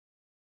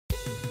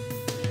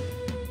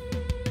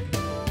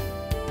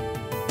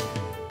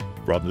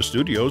From the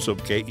studios of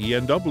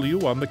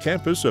KENW on the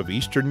campus of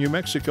Eastern New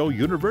Mexico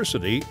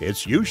University,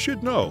 it's You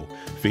Should Know,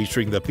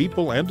 featuring the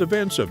people and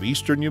events of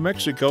Eastern New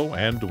Mexico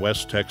and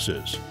West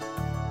Texas.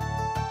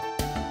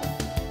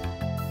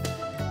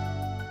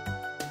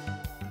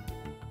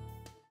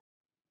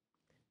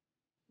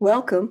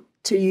 Welcome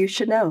to You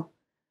Should Know.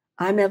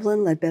 I'm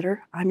Evelyn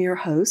Ledbetter. I'm your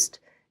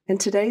host, and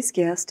today's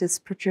guest is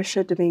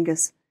Patricia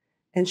Dominguez,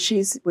 and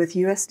she's with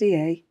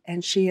USDA,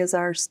 and she is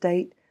our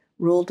State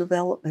Rural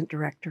Development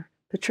Director.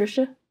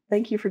 Patricia,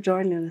 thank you for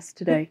joining us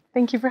today.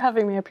 Thank you for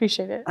having me. I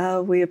appreciate it.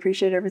 We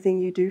appreciate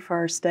everything you do for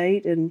our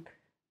state and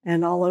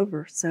all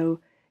over.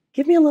 So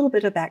give me a little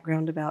bit of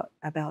background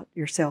about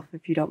yourself,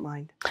 if you don't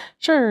mind.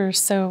 Sure.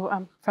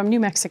 So from New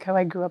Mexico.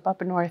 I grew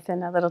up north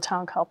in a little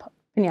town called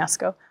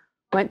Penasco.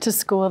 Went to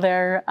school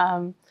there,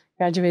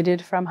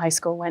 graduated from high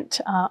school,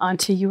 went on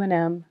to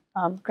UNM,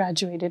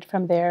 graduated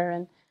from there.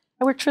 And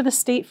I worked for the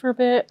state for a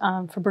bit,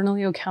 for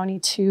Bernalillo County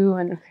too.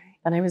 And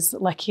And I was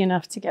lucky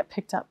enough to get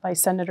picked up by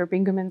Senator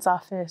Bingaman's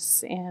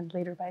office and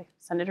later by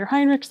Senator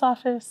Heinrich's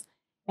office.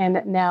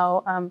 And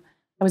now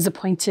I was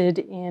appointed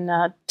in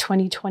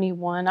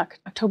 2021,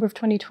 October of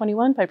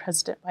 2021 by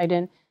President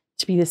Biden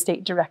to be the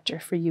state director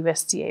for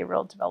USDA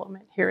Rural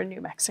Development here in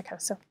New Mexico.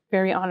 So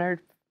very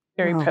honored,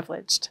 very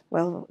privileged.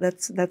 Well,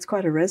 that's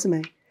quite a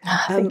resume.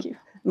 Thank you.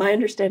 My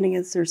understanding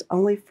is there's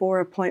only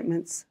 4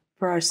 appointments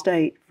for our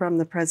state from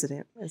the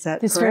president. Is that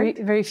There's correct?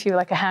 very few,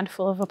 like a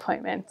handful of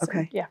appointments. Okay.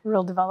 And, yeah,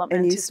 rural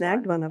development. And you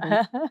snagged one of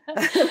them.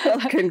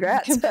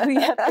 Congrats.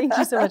 Thank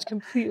you so much.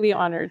 Completely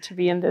honored to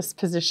be in this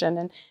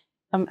position.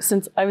 And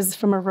since I was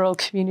from a rural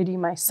community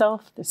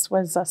myself, this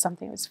was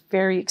something I was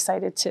very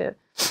excited to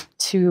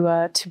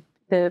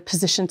the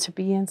position to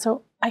be in,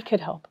 so I could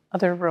help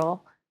other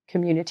rural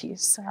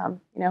communities.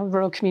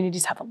 Rural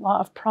communities have a lot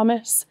of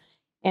promise,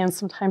 and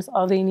sometimes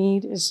all they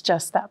need is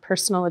just that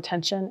personal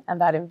attention and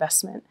that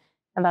investment.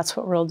 And that's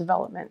what rural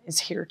development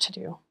is here to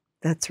do.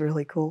 That's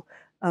really cool.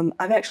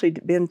 I've actually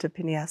been to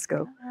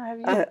Penasco.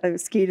 I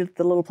skied at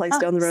the little place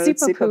down the road,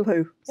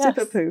 Sipapoo. Yes.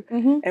 Sipapoo.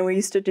 Mm-hmm. And we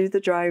used to do the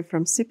drive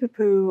from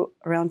Sipapoo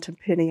around to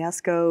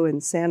Penasco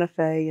and Santa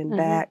Fe and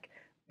back.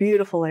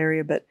 Beautiful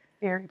area, but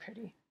very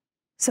pretty.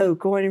 So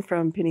going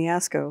from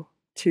Penasco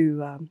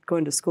to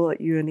going to school at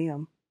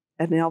UNM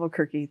in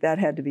Albuquerque, that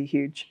had to be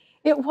huge.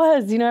 It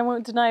was, I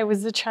won't deny it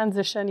was a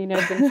transition,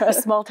 been for a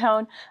small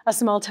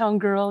town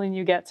girl, and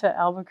you get to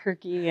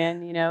Albuquerque and,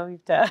 Do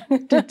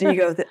you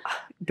go,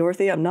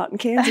 Dorothy, I'm not in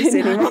Kansas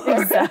anymore.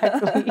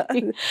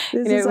 Exactly.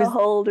 This is a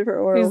whole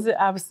different world. It was an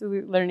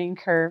absolute learning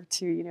curve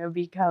to,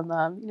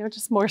 become,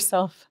 just more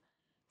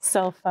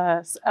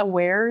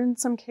self-aware in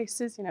some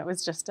cases. It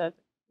was just it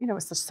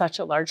was such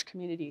a large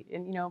community.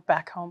 And,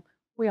 back home,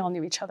 we all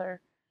knew each other.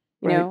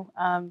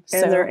 And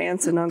their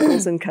aunts and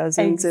uncles and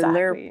cousins,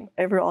 exactly.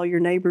 And all your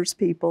neighbors'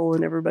 people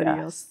and everybody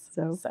else.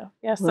 So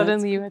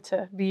suddenly you had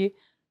to be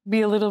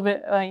a little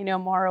bit,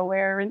 more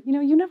aware, and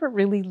you never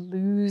really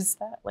lose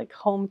that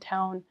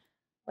hometown,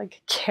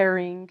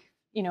 caring,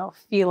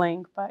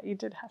 feeling, but you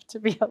did have to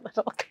be a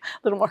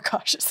little more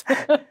cautious.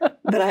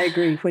 But I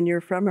agree. When you're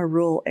from a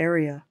rural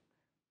area,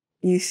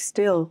 you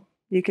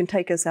can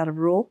take us out of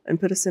rural and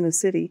put us in a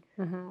city,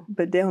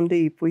 but down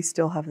deep, we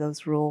still have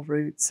those rural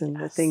roots and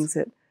the things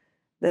that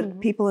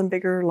people in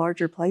bigger,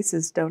 larger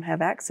places don't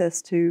have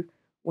access to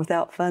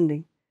without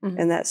funding.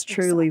 And that's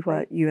truly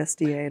what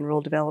USDA and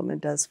rural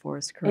development does for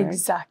us, correct?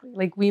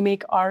 Exactly. We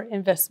make our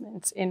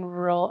investments in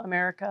rural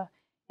America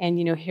and,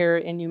 here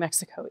in New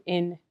Mexico,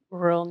 in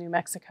rural New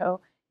Mexico.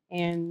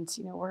 And,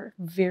 we're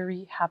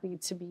very happy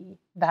to be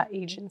that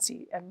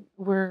agency. And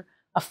we're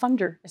a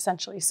funder,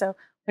 essentially. So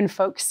when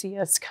folks see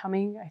us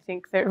coming, I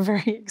think they're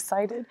very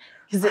excited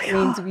because it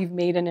means we've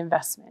made an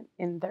investment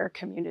in their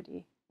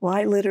community. Well,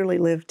 I literally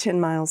live 10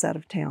 miles out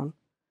of town.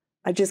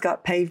 I just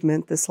got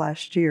pavement this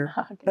last year,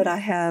 but I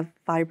have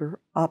fiber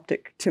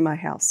optic to my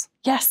house.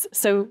 Yes.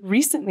 So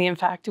recently, in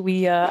fact,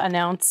 we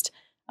announced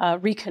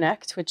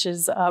Reconnect, which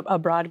is a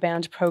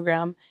broadband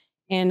program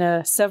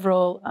in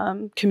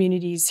several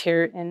communities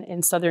here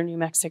in southern New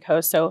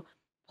Mexico. So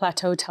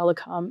Plateau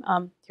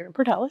Telecom here in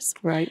Portales.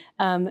 Right.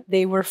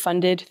 They were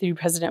funded through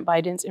President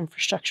Biden's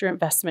Infrastructure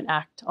Investment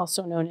Act,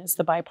 also known as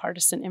the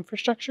Bipartisan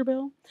Infrastructure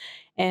Bill.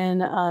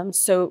 And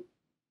so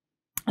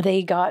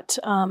they got,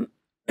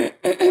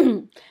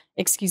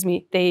 excuse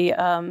me, they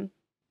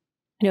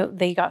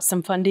got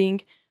some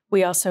funding.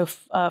 We also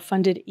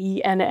funded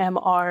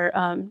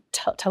ENMR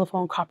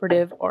Telephone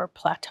Cooperative, or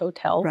Plateau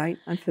Tel. Right,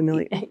 I'm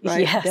familiar.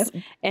 Right. Yes.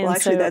 And well,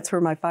 actually, that's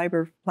where my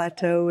fiber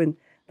Plateau, and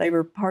they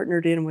were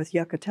partnered in with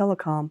Yucca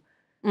Telecom.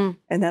 And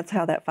that's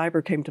how that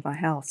fiber came to my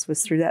house,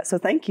 was through that. So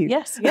thank you.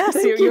 Yes,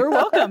 you're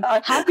welcome.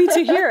 Happy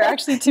to hear,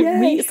 actually, to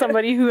meet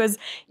somebody who is,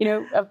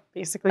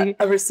 basically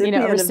a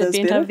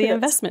recipient, of the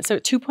investment. So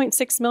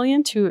 $2.6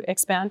 million to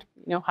expand,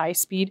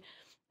 high-speed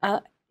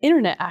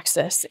internet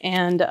access.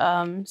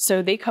 And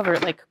so they cover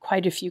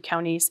quite a few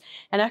counties.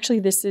 And actually,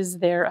 this is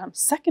their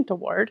second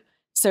award.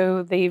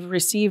 So they've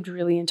received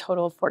really in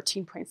total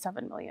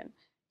 $14.7 million.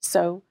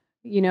 So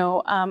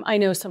I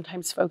know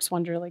sometimes folks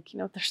wonder, like,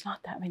 there's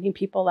not that many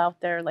people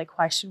out there. Like,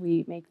 why should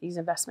we make these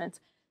investments?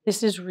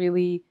 This is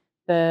really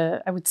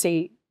I would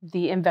say,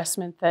 the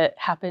investment that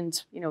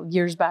happened,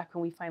 years back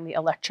when we finally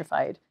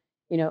electrified,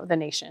 the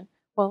nation.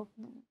 Well,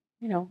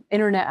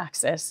 internet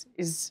access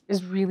is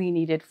really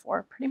needed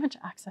for pretty much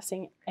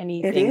accessing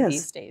anything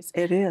these days.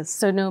 It is.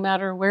 So no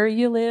matter where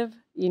you live,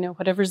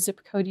 whatever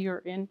zip code you're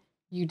in,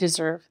 you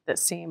deserve the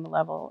same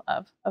level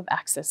of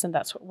access. And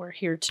that's what we're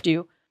here to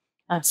do.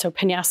 So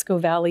Penasco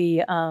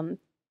Valley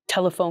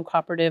Telephone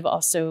Cooperative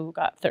also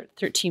got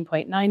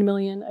 $13.9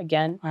 million,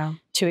 again,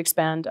 to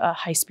expand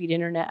high-speed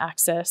internet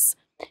access.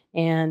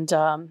 And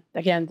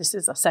again, this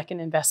is a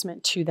second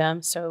investment to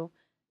them. So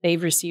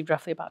they've received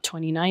roughly about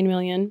 $29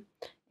 million.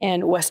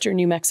 And Western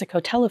New Mexico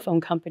Telephone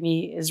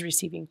Company is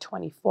receiving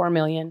 $24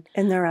 million.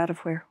 And they're out of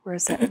where? Where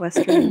is that?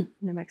 Western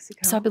New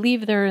Mexico? So I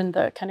believe they're in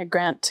the kind of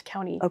Grant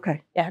County.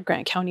 Okay. Yeah,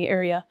 Grant County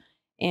area.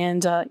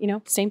 And,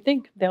 same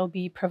thing. They'll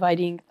be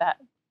providing that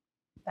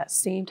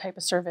same type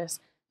of service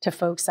to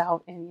folks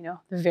out in,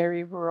 the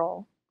very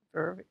rural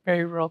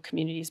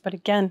communities. But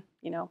again,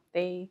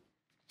 they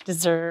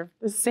deserve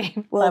the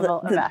same level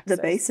of access.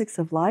 The basics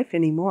of life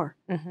anymore.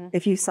 Mm-hmm.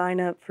 If you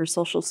sign up for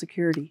Social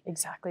Security,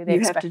 exactly,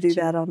 you have to do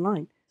that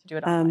online. To do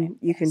it online.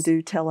 You can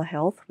do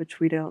telehealth, which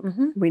we don't.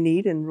 Mm-hmm. We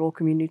need in rural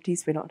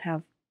communities. We don't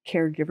have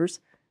caregivers,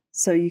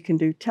 so you can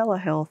do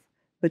telehealth,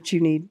 but you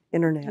need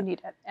internet. You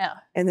need it, yeah.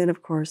 And then,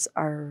 of course,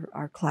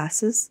 our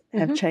classes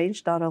have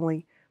changed. Not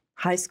only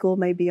high school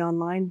may be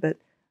online, but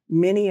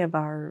many of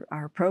our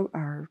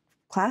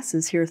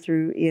classes here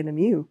through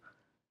ENMU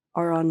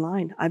are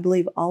online. I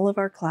believe all of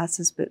our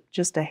classes, but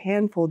just a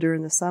handful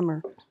during the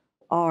summer,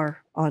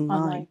 are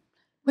online.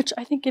 Which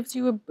I think gives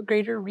you a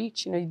greater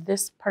reach.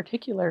 This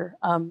particular,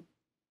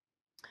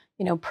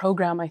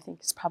 program, I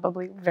think, is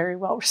probably very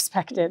well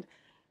respected.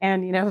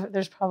 And,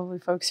 there's probably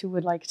folks who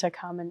would like to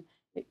come and,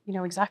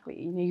 exactly,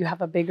 you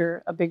have a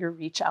bigger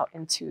reach out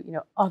into,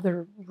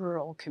 other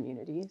rural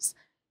communities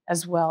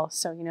as well.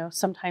 So,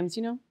 sometimes,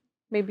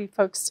 maybe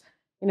folks,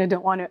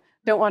 don't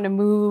want to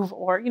move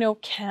or,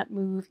 can't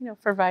move,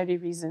 for a variety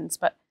of reasons,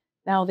 but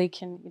now they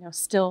can,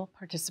 still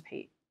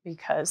participate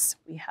because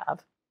we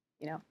have,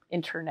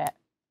 internet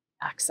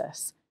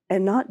access.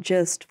 And not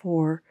just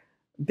for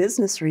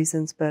business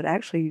reasons, but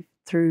actually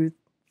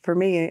for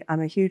me,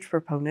 I'm a huge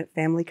proponent.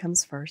 Family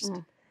comes first.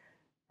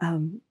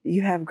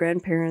 You have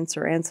grandparents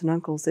or aunts and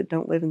uncles that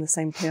don't live in the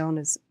same town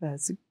as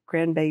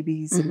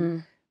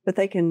grandbabies, but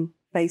they can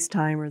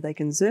FaceTime or they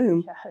can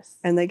Zoom,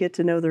 and they get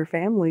to know their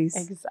families.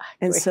 Exactly.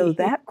 And so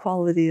that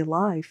quality of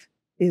life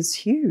is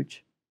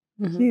huge,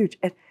 huge.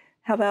 And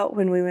how about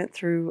when we went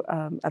through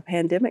a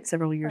pandemic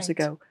several years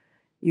ago?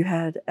 You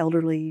had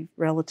elderly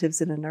relatives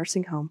in a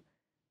nursing home,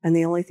 and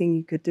the only thing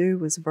you could do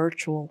was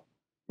virtual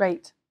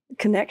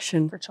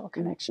connection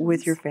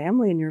with your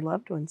family and your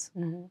loved ones.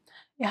 Mm-hmm.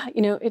 Yeah,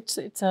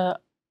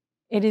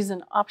 it is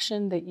an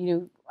option that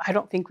I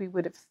don't think we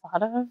would have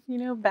thought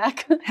of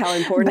back how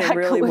important it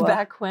really was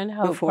back when,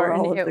 how before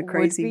important all of the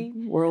crazy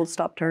world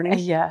stopped turning.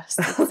 Yes,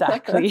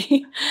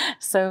 exactly.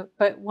 So,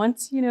 but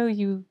once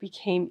you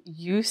became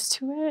used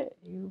to it,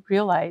 you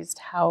realized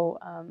how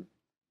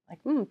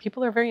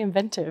people are very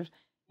inventive.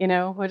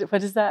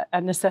 What is that?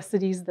 A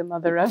necessity is the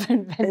mother of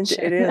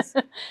invention. It is.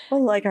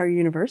 Well, like our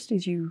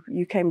universities, you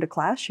came to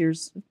class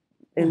years.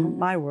 In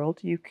my world,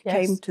 you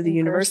came to the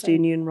university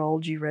and you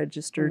enrolled, you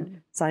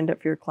registered, signed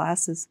up for your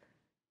classes.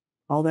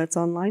 All that's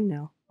online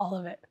now. All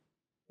of it.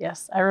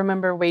 Yes, I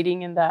remember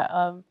waiting in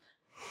that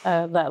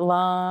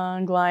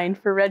long line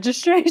for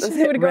registration.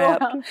 It would go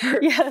around,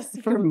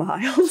 for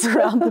miles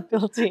around the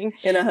building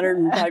in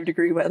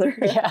 105-degree weather.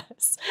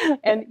 Yes,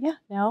 and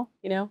now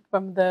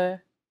from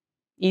the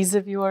ease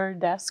of your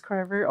desk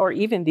or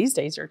even these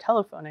days your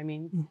telephone. I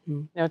mean,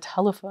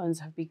 telephones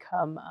have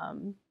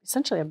become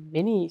essentially a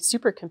mini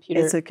supercomputer.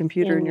 It's a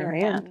computer in your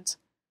hand.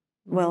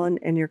 Well,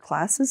 and your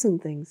classes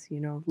and things,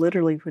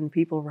 literally when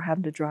people were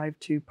having to drive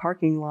to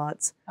parking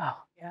lots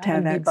to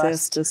have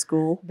access to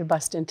school. Be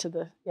bussed into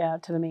the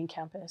main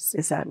campus.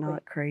 Is that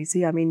not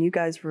crazy? I mean, you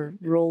guys were,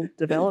 rural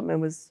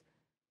development was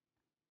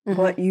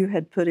what you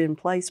had put in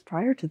place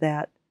prior to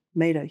that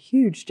made a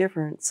huge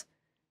difference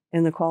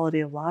in the quality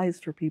of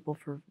lives for people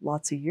for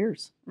lots of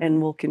years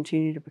and will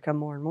continue to become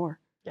more and more.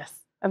 Yes,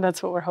 and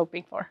that's what we're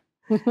hoping for.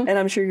 And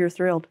I'm sure you're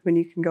thrilled when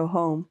you can go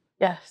home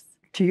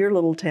to your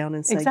little town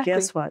and say,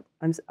 guess what?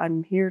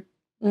 I'm here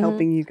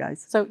helping you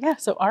guys.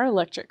 So our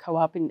electric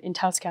co-op in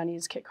Taos County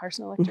is Kit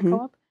Carson Electric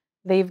Co-op.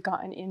 They've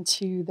gotten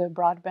into the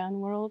broadband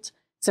world.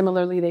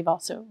 Similarly, they've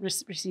also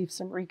received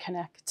some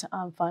Reconnect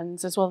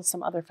funds as well as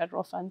some other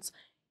federal funds.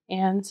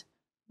 And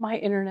my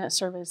internet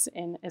service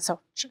so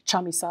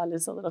Chamizal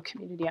is a little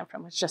community I'm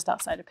from. It's just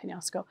outside of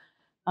Penasco.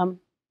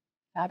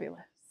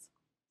 Fabulous.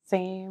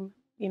 Same,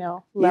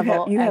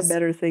 level. You have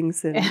better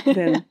things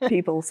than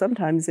people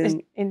sometimes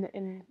in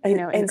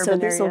so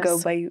this will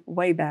go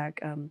way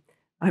back.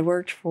 I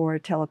worked for a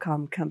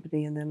telecom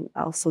company and then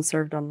also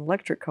served on an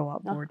electric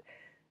co-op board.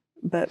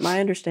 But my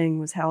understanding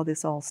was how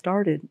this all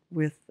started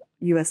with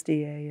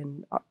USDA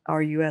and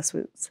RUS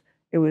was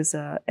It was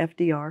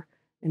FDR,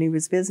 and he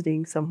was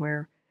visiting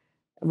somewhere,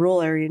 a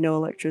rural area, no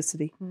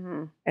electricity,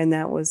 and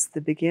that was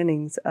the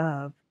beginnings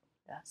of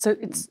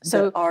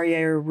the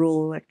REA, or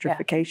Rural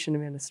Electrification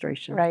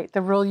Administration. Right.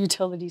 The Rural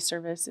Utility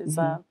Service is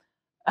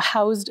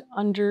housed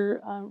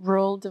under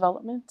rural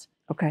development.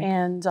 Okay.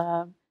 And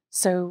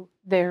so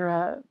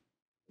they're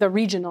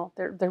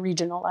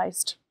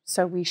regionalized.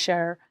 So we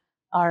share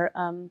our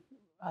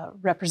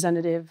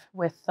representative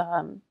with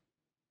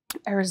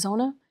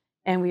Arizona,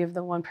 and we have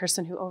the one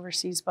person who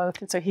oversees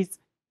both. And so he's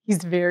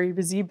very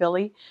busy,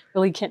 Billy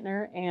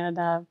Kintner,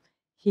 and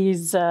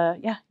he's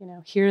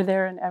here,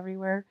 there, and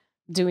everywhere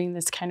doing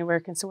this kind of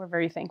work. And so we're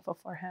very thankful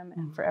for him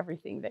and for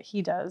everything that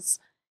he does.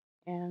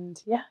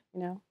 And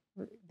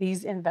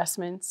these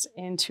investments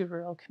into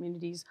rural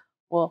communities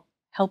will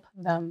help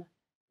them,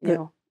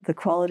 the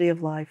quality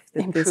of life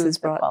that this has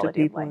brought to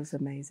people is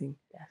amazing.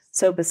 Yes.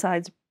 So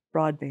besides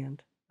broadband,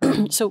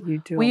 so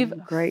we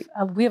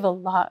have a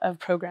lot of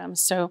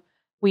programs. So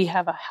we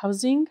have a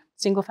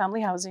single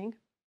family housing.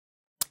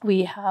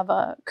 We have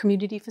a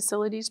community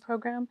facilities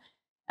program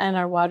and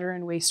our water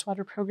and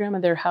wastewater program,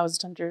 and they're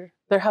housed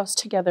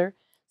together.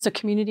 So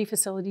community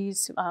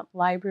facilities,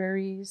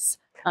 libraries,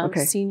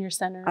 senior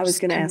centers. I was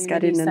going to ask, I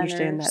didn't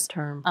understand that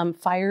term.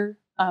 Fire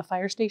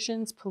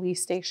stations,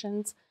 police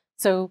stations.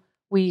 So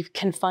we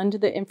can fund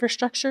the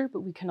infrastructure,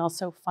 but we can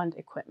also fund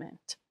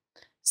equipment.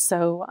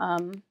 So,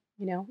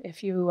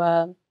 if you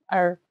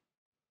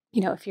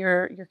if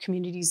your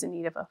community's in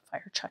need of a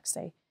fire truck,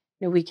 say,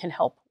 we can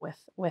help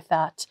with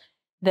that.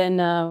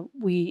 Then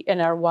we, in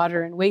our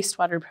water and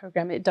wastewater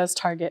program, it does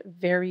target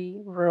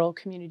very rural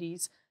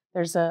communities.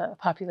 There's a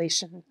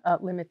population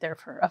limit there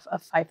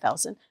of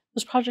 5,000.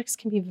 Those projects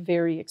can be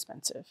very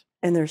expensive.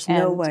 And there's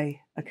no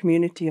way a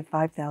community of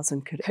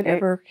 5,000 could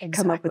ever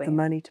come up with the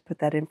money to put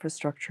that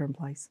infrastructure in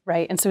place.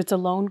 Right. And so it's a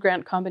loan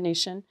grant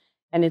combination.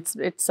 And it's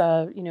they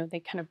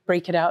kind of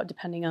break it out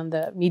depending on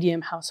the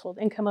median household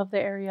income of the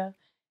area.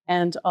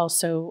 And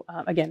also,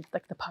 again,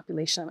 like the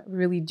population,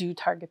 really do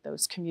target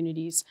those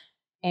communities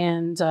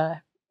and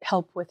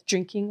help with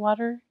drinking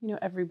water.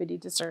 Everybody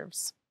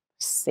deserves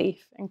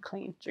safe and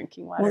clean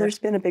drinking water. Well, there's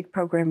been a big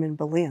program in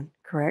Belen,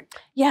 correct?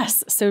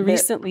 Yes. So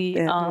recently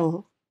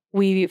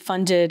we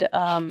funded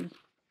a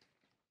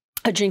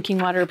drinking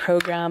water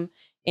program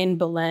in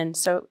Belen.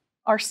 So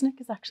arsenic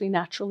is actually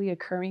naturally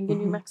occurring in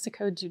New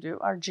Mexico due to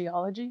our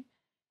geology.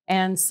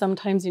 And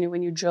sometimes,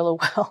 when you drill a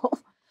well,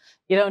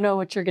 you don't know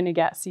what you're going to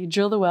get. So you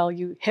drill the well,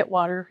 you hit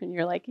water, and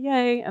you're like,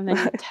 yay, and then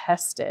you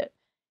test it.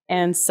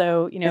 And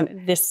so,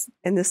 this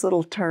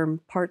little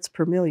term, parts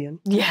per million.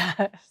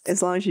 Yes.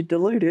 As long as you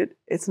dilute it,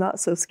 it's not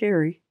so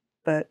scary.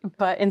 But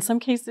in some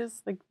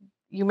cases, like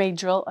you may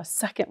drill a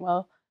second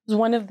well.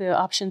 One of the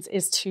options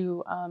is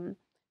to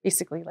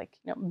basically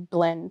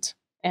blend.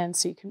 And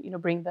so you can,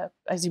 bring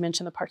as you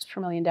mentioned, the parts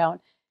per million down.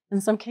 In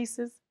some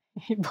cases,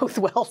 both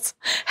wells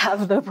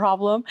have the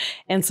problem.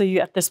 And so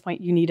at this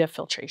point, you need a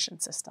filtration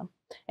system.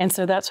 And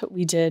so that's what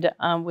we did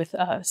with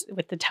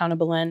the town of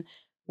Belen.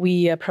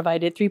 We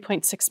provided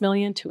 $3.6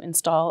 million to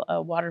install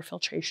a water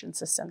filtration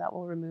system that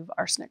will remove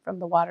arsenic from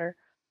the water.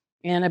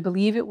 And I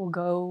believe it will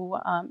go,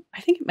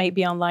 I think it might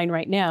be online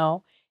right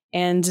now.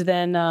 And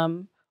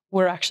then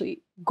we're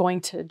actually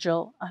going to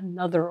drill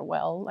another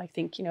well. I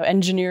think,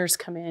 engineers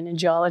come in and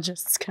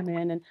geologists come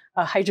in and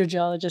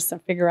hydrogeologists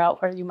and figure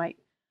out where you might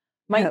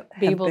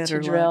be able to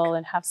drill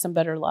and have some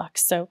better luck.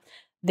 So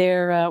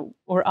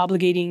we're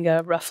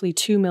obligating roughly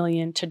 $2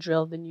 million to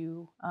drill the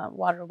new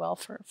water well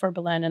for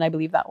Belen, and I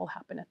believe that will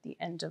happen at the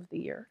end of the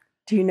year.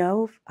 Do you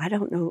know? I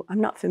don't know.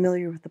 I'm not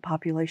familiar with the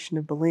population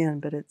of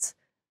Belen, but it's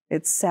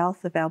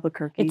south of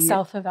Albuquerque. It's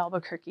south of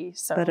Albuquerque,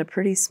 so but a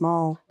pretty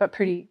small,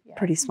 pretty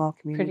small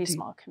community. Pretty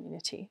small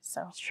community.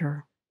 So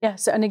sure. Yeah.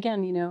 So and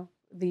again,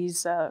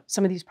 these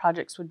some of these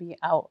projects would be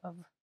out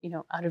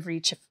of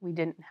reach if we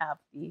didn't have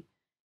the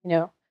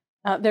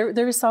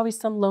there is always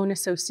some loan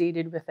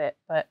associated with it,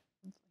 but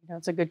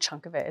it's a good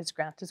chunk of it is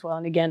grant as well.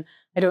 And again,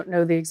 I don't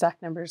know the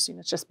exact numbers.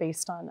 It's just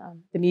based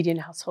on the median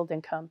household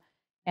income.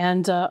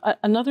 And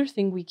another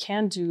thing we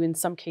can do in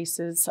some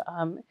cases,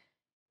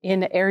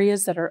 in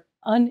areas that are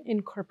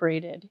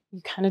unincorporated,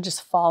 you kind of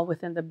just fall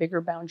within the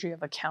bigger boundary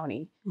of a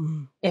county.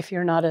 If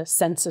you're not a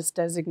census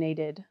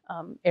designated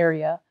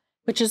area,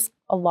 which is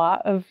a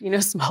lot of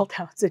small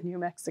towns in New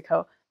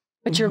Mexico,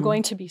 but you're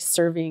going to be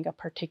serving a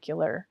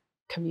particular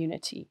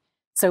community.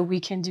 So we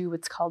can do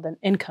what's called an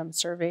income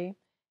survey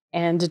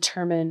and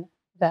determine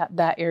that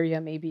that area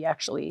may be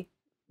actually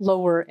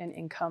lower in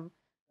income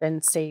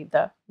than, say,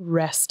 the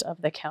rest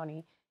of the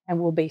county. And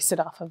we'll base it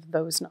off of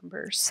those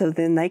numbers. So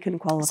then they can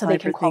qualify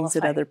for things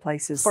at other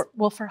places.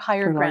 For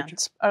higher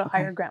grants, a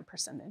higher grant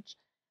percentage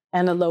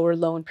and a lower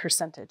loan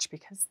percentage,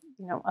 because,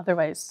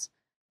 otherwise,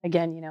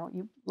 again,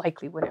 you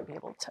likely wouldn't be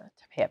able to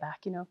pay it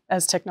back.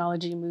 As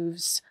technology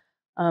moves,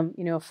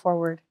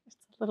 forward, it's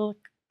a little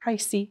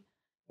pricey,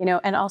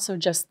 and also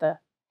just the,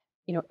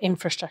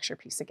 infrastructure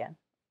piece again,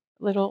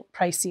 a little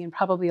pricey and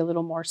probably a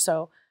little more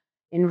so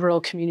in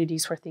rural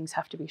communities where things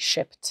have to be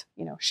shipped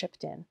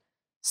in.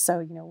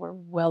 So, we're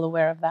well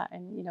aware of that.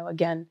 And,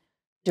 again,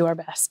 do our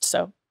best.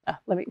 So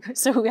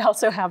so we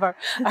also have our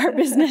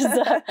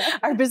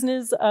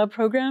business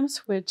programs,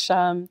 which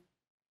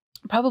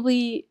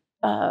probably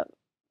I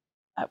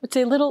would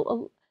say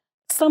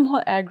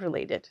somewhat ag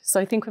related. So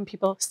I think when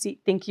people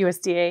think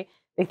USDA,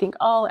 they think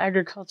all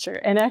agriculture,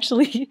 and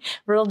actually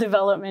rural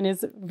development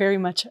is very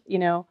much,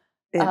 it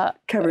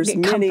covers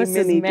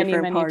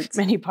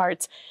many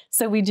parts.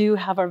 So we do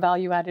have our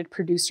value-added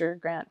producer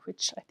grant,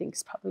 which I think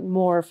is probably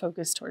more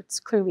focused towards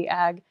clearly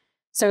ag.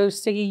 So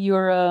say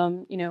you're,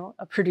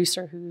 a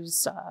producer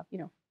who's,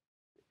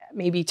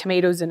 maybe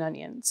tomatoes and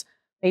onions.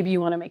 Maybe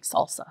you want to make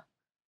salsa.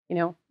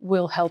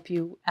 We'll help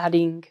you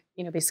adding,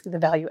 basically the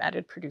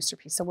value-added producer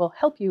piece. So we'll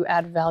help you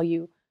add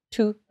value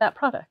to that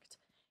product.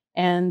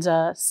 And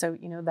so,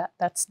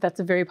 that's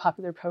a very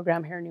popular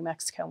program here in New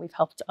Mexico. And we've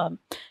helped a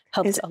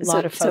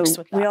lot of folks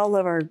with that. We all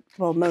love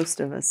most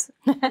of us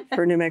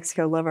for New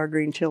Mexico love our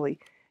green chili.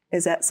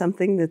 Is that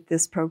something that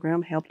this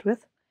program helped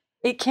with?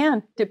 It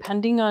can,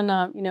 depending on,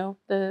 what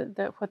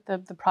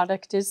the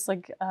product is.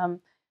 Like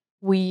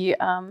the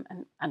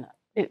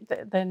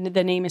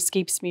name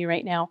escapes me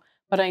right now,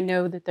 but I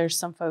know that there's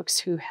some folks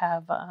who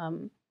have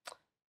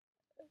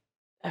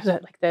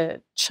like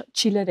the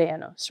chile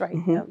rellenos, right?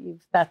 Mm-hmm.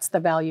 That's the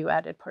value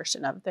added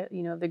portion of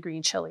the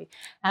green chili,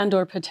 and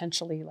or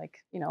potentially like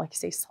you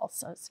say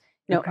salsas,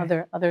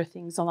 Okay. other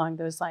things along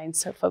those lines.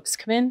 So folks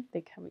come in,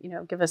 they come,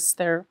 give us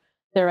their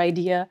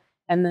idea,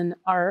 and then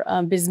our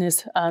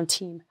business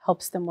team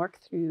helps them work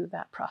through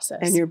that process.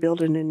 And you're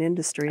building an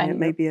industry, and it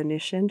may be a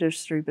niche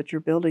industry, but you're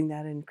building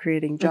that and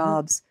creating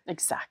jobs.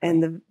 Exactly.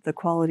 And the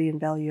quality and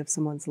value of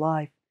someone's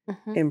life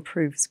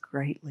improves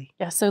greatly.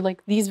 Yeah. So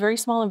like these very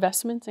small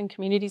investments in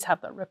communities have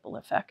that ripple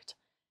effect.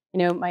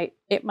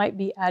 It might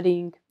be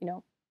adding,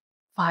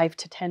 5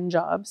 to 10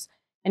 jobs,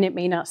 and it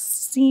may not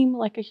seem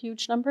like a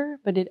huge number,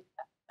 but it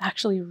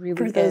actually really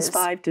for those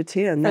 5 to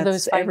 10. For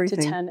those 5 everything.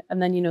 to 10,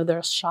 and then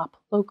they'll shop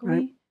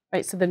locally,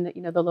 right? So then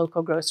the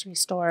local grocery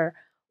store,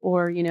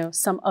 or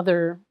some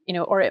other,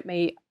 or it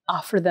may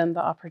offer them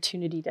the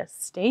opportunity to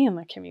stay in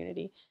the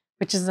community,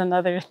 which is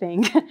another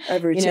thing.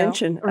 Of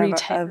retention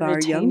of our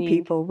young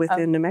people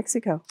within New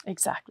Mexico.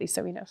 Exactly.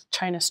 So,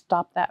 trying to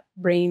stop that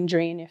brain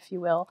drain, if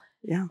you will.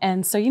 Yeah.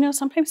 And so,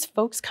 sometimes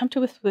folks come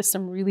to us with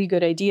some really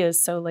good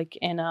ideas. So like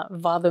in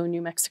Vado,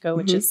 New Mexico,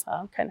 which is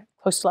kind of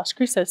close to Las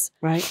Cruces.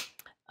 Right.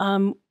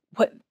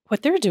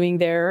 What they're doing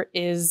there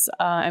is,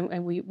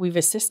 and we've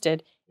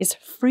assisted, is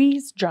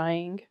freeze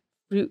drying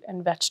fruit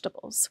and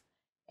vegetables.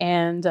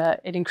 And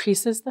it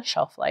increases the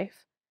shelf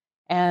life.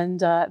 And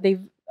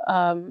they've...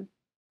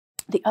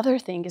 the other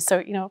thing is,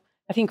 so,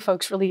 I think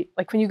folks really,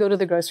 like when you go to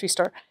the grocery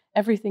store,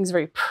 everything's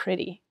very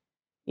pretty.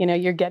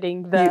 You're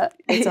getting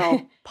it's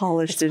all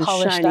polished and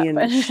shiny, and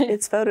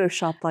it's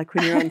photoshopped like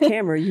when you're on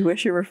camera. You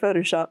wish you were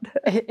photoshopped.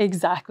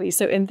 Exactly.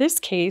 So in this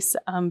case,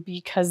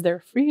 because they're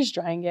freeze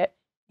drying it,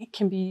 it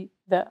can be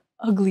the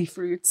ugly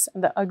fruits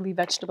and the ugly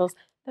vegetables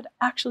that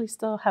actually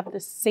still have the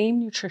same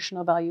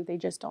nutritional value. They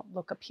just don't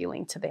look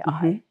appealing to the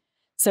eye.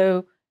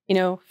 So,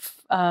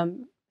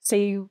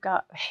 say you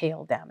got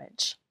hail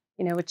damage,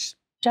 which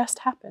just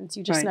happens.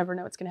 You just never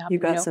know what's going to happen.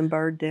 You've got some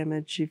bird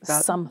damage. You've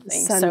got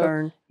something.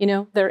 Sunburn.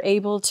 So, they're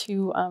able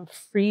to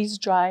freeze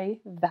dry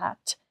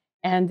that,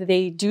 and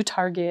they do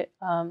target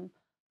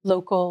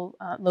local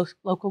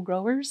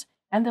growers,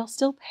 and they'll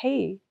still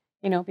pay,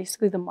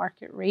 basically the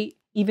market rate,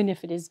 even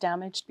if it is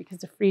damaged, because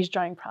the freeze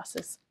drying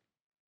process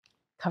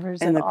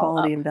covers and it the all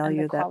quality up, and value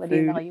and of that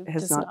food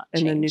has not changed.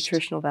 And the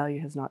nutritional value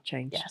has not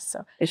changed. Yes,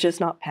 so it's just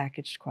not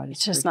packaged quite as.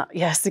 It's just not.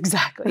 Yes,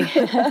 exactly.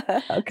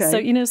 Okay.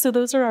 So so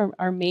those are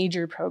our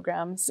major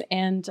programs,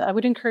 and I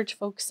would encourage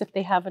folks, if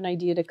they have an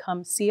idea, to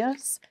come see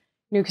us.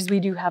 Because we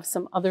do have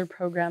some other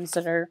programs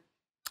that are,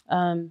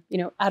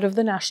 out of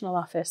the national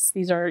office.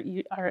 These are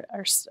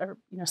our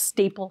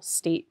staple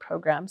state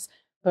programs,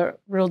 but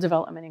rural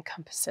development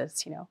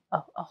encompasses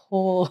a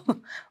whole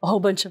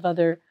bunch of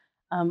other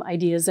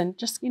ideas, and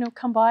just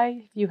come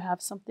by if you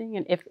have something,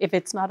 and if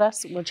it's not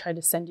us, we'll try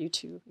to send you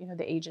to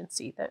the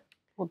agency that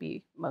will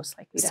be most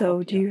likely to help you.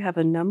 So do you have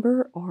a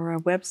number or a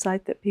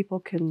website that people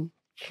can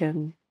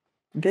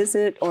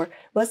visit? Or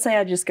let's say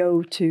I just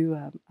go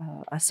to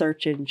a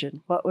search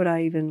engine. What would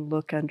I even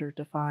look under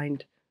to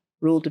find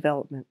rural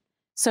development?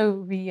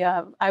 So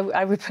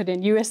I would put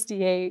in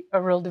USDA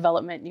Rural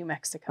Development New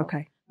Mexico.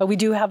 Okay. But we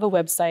do have a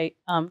website,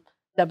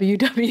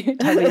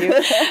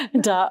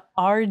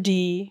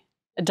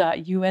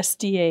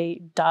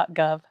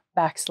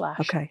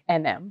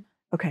 www.rd.usda.gov/NM.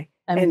 Okay.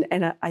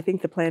 And I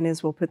think the plan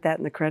is we'll put that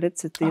in the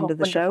credits at the end of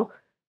the show.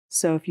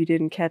 So if you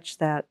didn't catch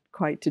that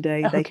quite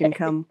today, they can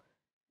come,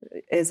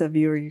 as a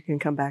viewer, you can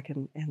come back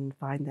and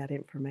find that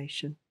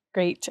information.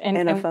 Great.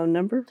 And a phone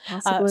number,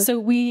 possibly?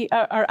 So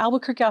our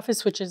Albuquerque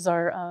office, which is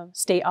our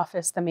state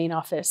office, the main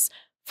office,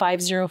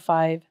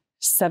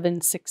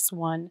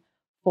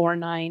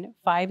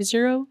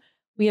 505-761-4950.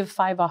 We have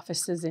 5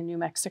 offices in New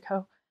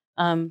Mexico,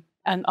 and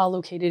all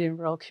located in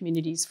rural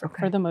communities for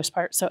the most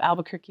part. So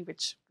Albuquerque,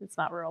 which is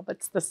not rural, but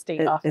it's the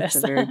state office.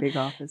 It's a very big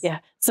office.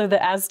 Yeah. So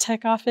the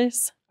Aztec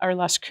office, our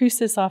Las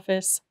Cruces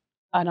office,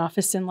 an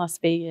office in Las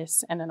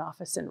Vegas and an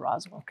office in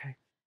Roswell. Okay.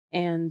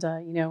 And,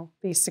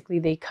 basically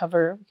they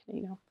cover,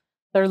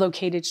 they're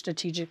located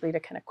strategically to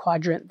kind of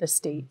quadrant the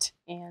state.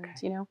 And,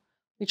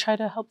 we try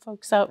to help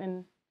folks out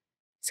in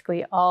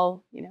basically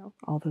all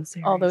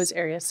those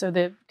areas. So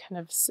the kind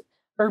of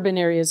urban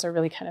areas are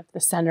really kind of the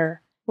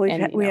center.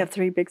 Well, we have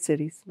 3 big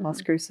cities,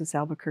 Las Cruces,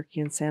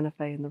 Albuquerque, and Santa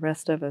Fe, and the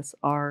rest of us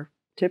are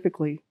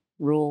typically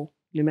rural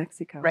New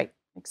Mexico. Right,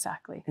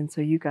 exactly. And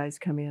so you guys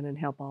come in and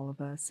help all of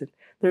us. And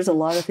there's a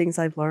lot of things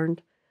I've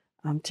learned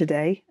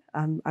today.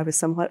 I was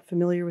somewhat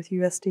familiar with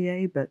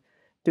USDA, but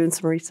doing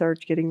some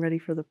research, getting ready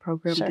for the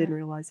program, didn't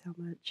realize how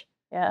much.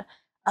 Yeah.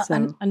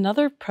 So,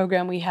 another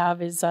program we have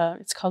is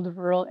it's called the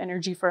Rural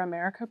Energy for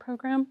America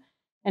program,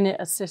 and it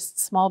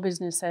assists small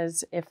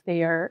businesses if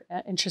they are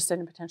interested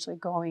in potentially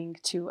going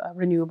to a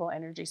renewable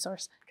energy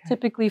source. Okay.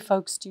 Typically,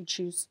 folks do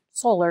choose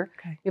solar.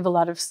 Okay. We have a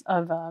lot of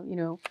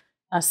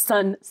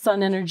sun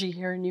energy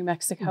here in New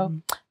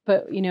Mexico,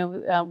 but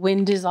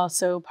wind is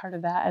also part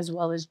of that, as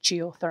well as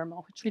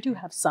geothermal, which we do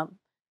have some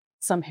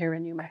here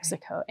in New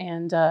Mexico.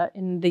 And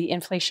in the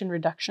Inflation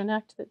Reduction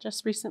Act that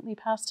just recently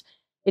passed,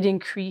 it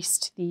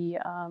increased the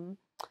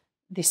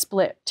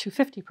split to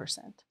 50%.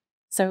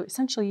 So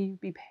essentially, you'd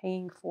be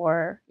paying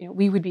for,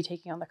 we would be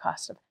taking on the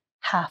cost of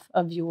half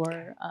of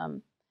your,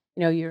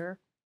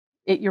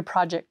 your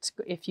project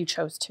if you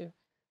chose to,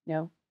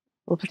 Well,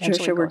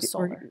 Patricia, we're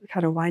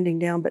kind of winding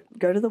down, but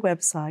go to the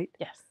website.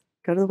 Yes.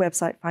 Go to the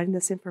website, find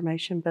this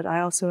information. But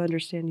I also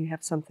understand you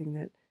have something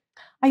that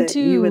I do.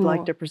 You would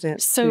like to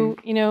present. So,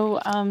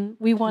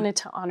 we wanted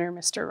to honor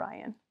Mr.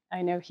 Ryan.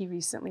 I know he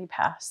recently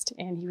passed,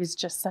 and he was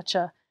just such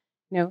a,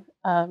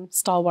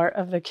 stalwart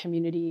of the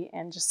community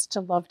and just a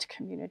loved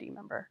community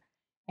member.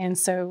 And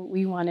so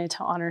we wanted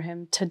to honor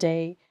him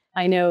today.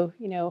 I know,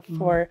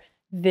 for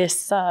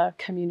this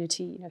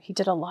community, he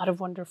did a lot of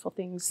wonderful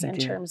things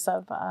terms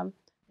of,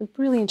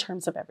 really in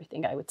terms of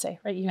everything, I would say,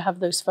 right? You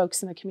have those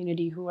folks in the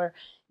community who are,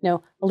 a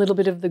little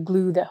bit of the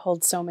glue that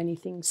holds so many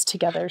things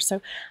together.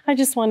 So I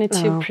just wanted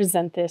to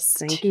present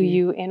this to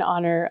you in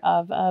honor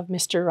of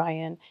Mr.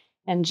 Ryan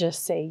and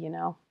just say,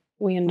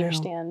 we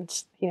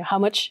understand, how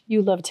much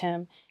you loved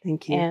him.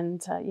 Thank you.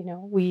 And,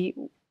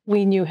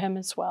 we knew him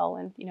as well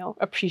and,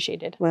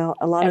 appreciated. Well,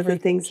 a lot of the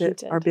things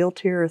that are built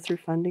here are through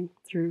funding,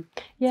 through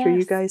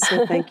you guys.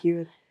 So thank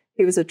you.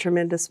 He was a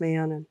tremendous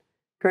man and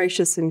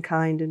gracious and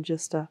kind and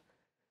just a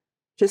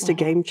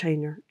game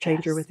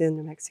changer within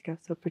New Mexico.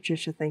 So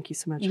Patricia, thank you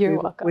so much. You're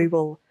welcome. We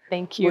will.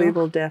 Thank you. We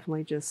will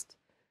definitely just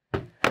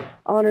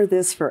honor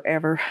this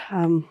forever.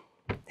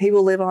 He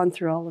will live on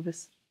through all of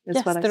us.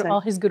 That's what I say.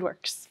 All his good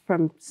works.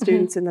 From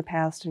students in the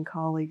past and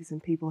colleagues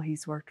and people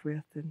he's worked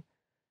with. And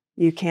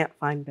you can't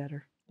find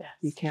better. Yes.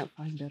 You can't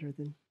find better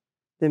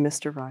than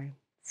Mr. Ryan.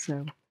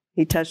 So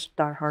he touched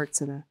our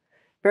hearts in a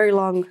very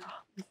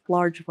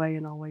large way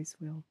and always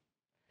will.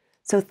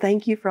 So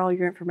thank you for all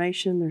your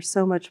information. There's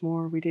so much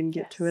more. We didn't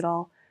get to it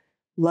all.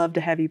 Love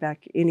to have you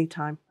back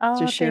anytime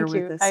to share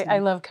with us. I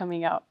love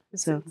coming out.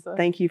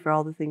 Thank you for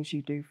all the things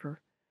you do for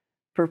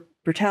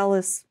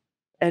Portales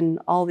and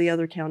all the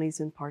other counties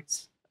and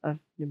parts of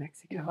New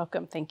Mexico. You're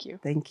welcome. Thank you.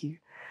 Thank you.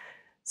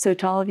 So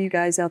to all of you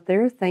guys out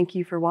there, thank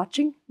you for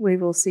watching. We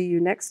will see you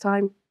next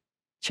time.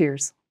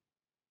 Cheers.